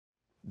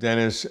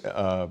Dennis,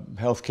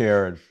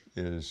 healthcare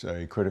is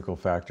a critical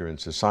factor in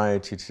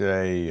society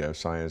today.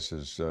 Science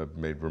has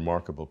made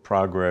remarkable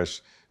progress.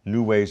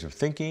 New ways of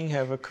thinking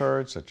have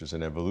occurred, such as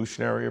an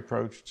evolutionary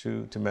approach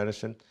to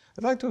medicine.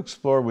 I'd like to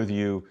explore with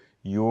you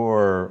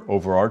your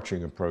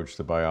overarching approach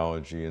to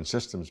biology and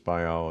systems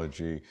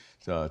biology,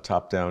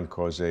 top-down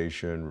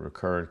causation,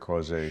 recurrent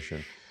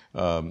causation,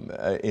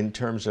 in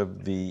terms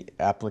of the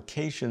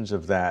applications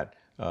of that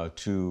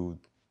to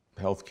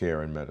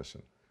healthcare and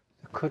medicine.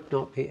 There could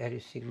not be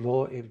anything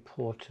more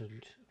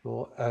important,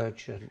 more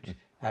urgent,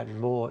 and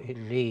more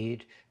in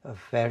need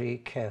of very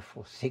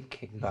careful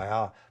thinking by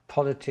our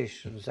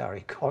politicians, our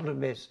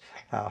economists,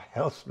 our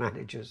health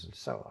managers, and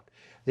so on.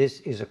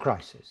 This is a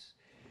crisis.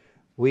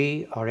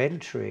 We are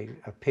entering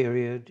a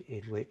period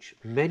in which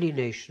many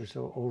nations are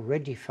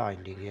already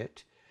finding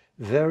it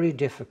very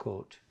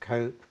difficult to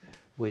cope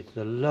with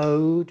the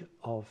load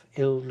of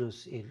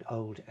illness in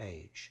old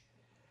age,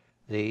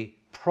 the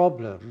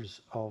problems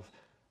of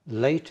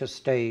later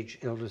stage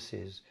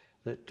illnesses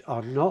that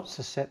are not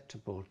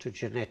susceptible to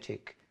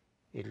genetic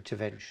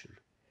intervention.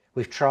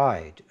 We've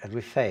tried and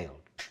we've failed.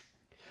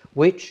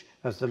 Which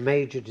of the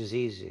major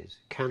diseases,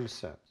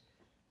 cancer,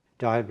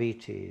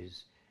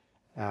 diabetes,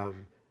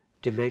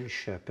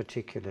 dementia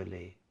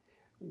particularly,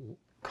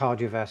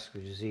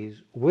 cardiovascular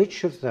disease,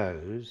 which of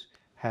those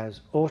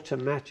has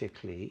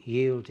automatically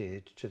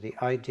yielded to the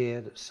idea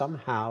that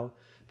somehow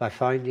by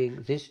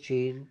finding this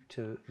gene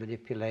to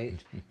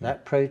manipulate,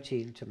 that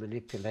protein to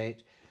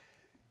manipulate,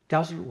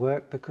 doesn't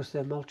work because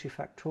they're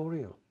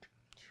multifactorial.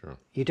 Sure.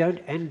 You don't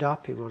end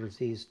up in one of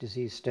these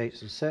disease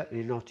states, and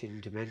certainly not in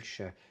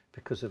dementia,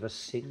 because of a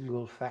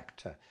single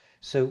factor.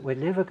 So we're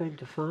never going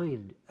to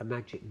find a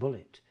magic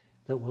bullet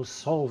that will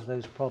solve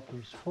those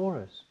problems for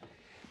us.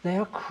 They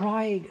are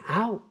crying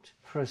out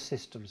for a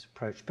systems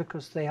approach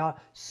because they are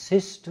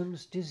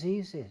systems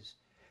diseases.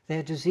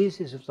 They're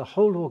diseases of the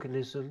whole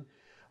organism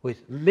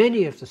with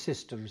many of the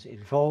systems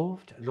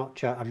involved.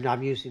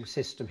 I'm using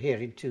system here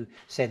in two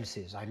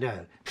senses, I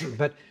know,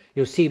 but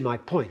you'll see my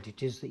point.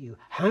 It is that you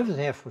have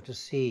therefore to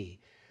see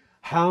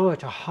how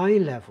at a high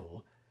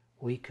level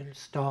we can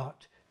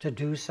start to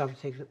do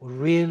something that will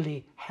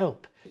really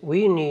help.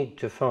 We need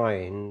to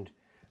find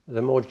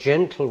the more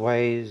gentle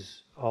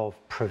ways of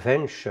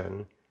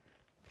prevention,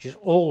 which is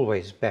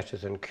always better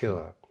than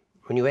cure.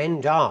 When you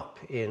end up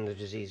in the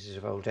diseases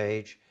of old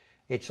age,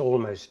 it's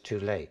almost too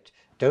late.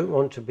 Don't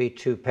want to be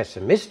too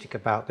pessimistic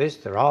about this.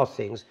 There are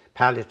things,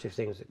 palliative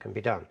things that can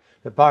be done.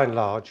 But by and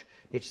large,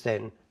 it's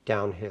then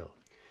downhill.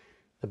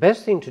 The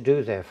best thing to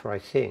do, therefore, I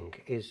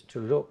think, is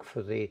to look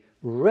for the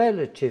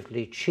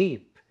relatively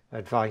cheap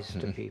advice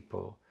to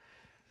people.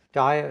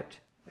 Diet,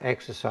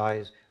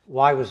 exercise.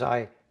 Why was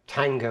I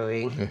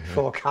tangoing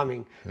before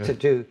coming to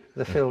do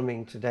the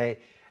filming today?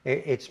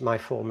 It's my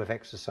form of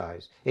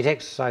exercise. It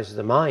exercises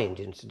the mind,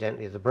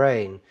 incidentally, the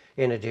brain,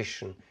 in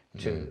addition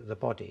to the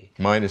body.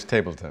 Mine is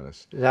table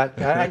tennis.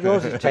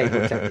 Yours is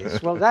table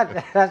tennis. Well,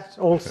 that's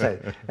also,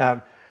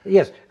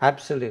 yes,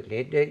 absolutely.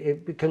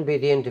 It can be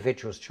the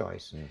individual's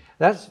choice.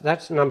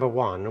 That's number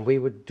one, and we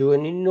would do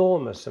an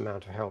enormous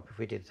amount of help if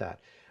we did that.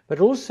 But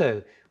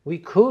also, we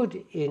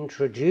could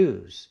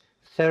introduce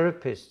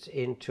therapists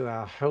into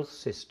our health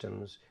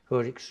systems who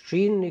are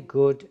extremely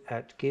good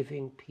at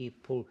giving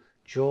people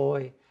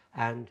joy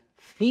and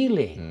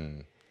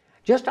feeling.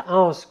 Just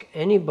ask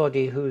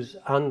anybody who's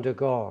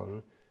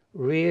undergone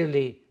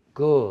really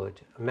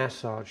good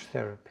massage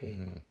therapy.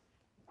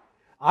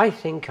 I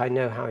think I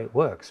know how it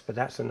works, but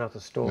that's another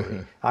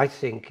story. I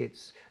think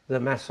it's the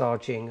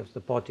massaging of the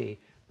body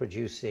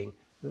producing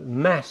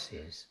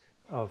masses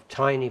of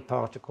tiny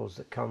particles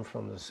that come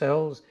from the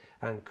cells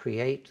and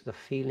create the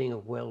feeling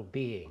of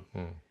well-being.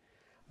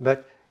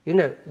 But, you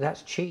know,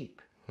 that's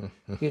cheap.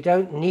 You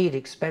don't need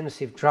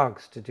expensive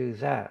drugs to do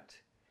that.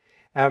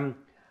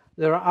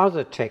 There are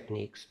other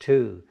techniques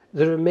too.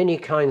 There are many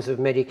kinds of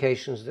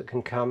medications that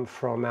can come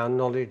from our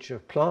knowledge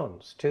of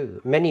plants too.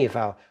 Many of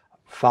our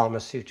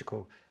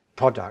pharmaceutical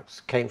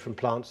products came from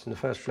plants in the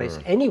first place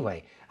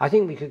anyway. I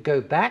think we could go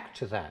back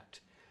to that.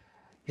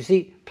 You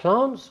see,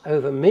 plants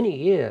over many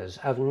years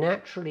have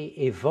naturally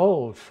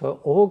evolved for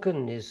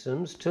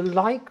organisms to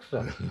like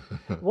them.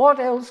 What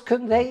else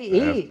can they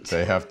eat?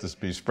 They have to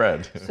be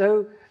spread.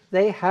 So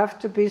they have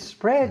to be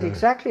spread,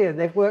 exactly, and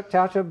they've worked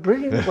out a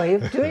brilliant way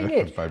of doing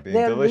it. By being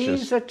their delicious.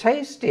 leaves are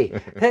tasty,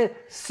 their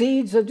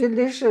seeds are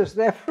delicious,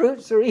 their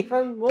fruits are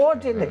even more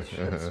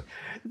delicious.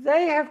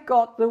 They have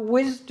got the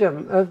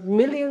wisdom of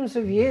millions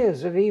of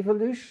years of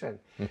evolution.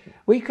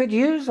 We could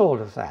use all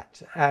of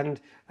that, and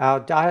our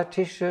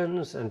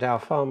dietitians and our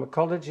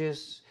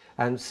pharmacologists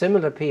and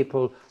similar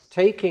people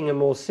taking a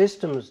more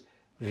systems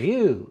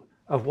view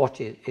of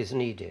what is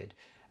needed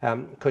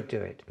could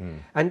do it.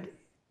 And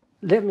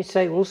let me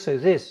say also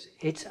this,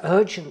 it's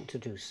urgent to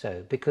do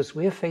so because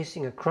we're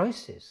facing a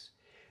crisis.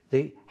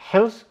 The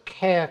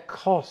healthcare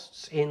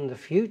costs in the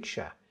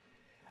future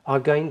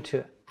are going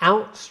to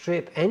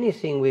outstrip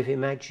anything we've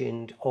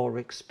imagined or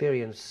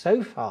experienced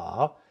so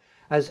far,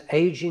 as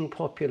aging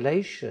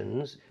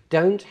populations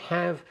don't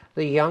have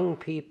the young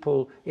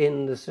people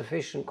in the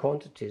sufficient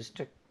quantities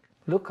to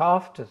look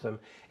after them.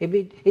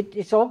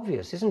 It's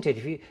obvious, isn't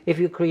it? If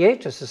you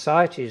create a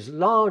society that's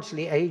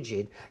largely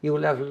aged, you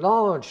will have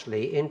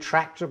largely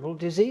intractable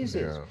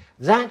diseases. Yeah.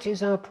 That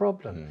is our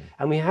problem.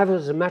 And we have,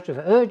 as a matter of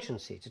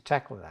urgency, to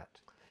tackle that.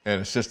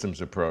 And a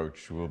systems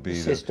approach will be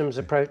systems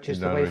approach is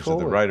the way not only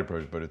forward. the right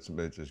approach, but it's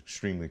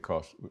extremely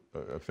cost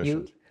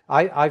efficient.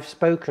 I've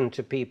spoken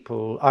to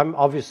people. I'm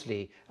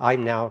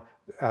now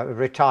a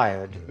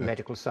retired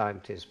medical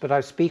scientist, but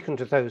I've spoken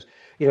to those,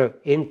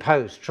 in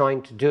post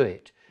trying to do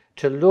it,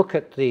 to look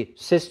at the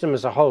system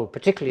as a whole,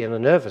 particularly in the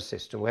nervous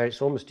system, where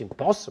it's almost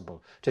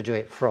impossible to do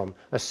it from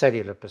a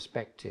cellular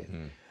perspective,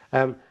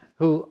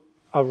 who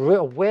are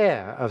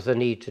aware of the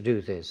need to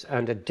do this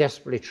and are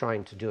desperately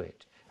trying to do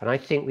it. And I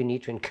think we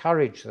need to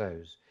encourage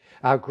those.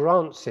 Our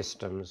grant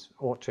systems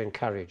ought to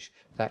encourage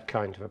that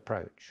kind of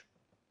approach.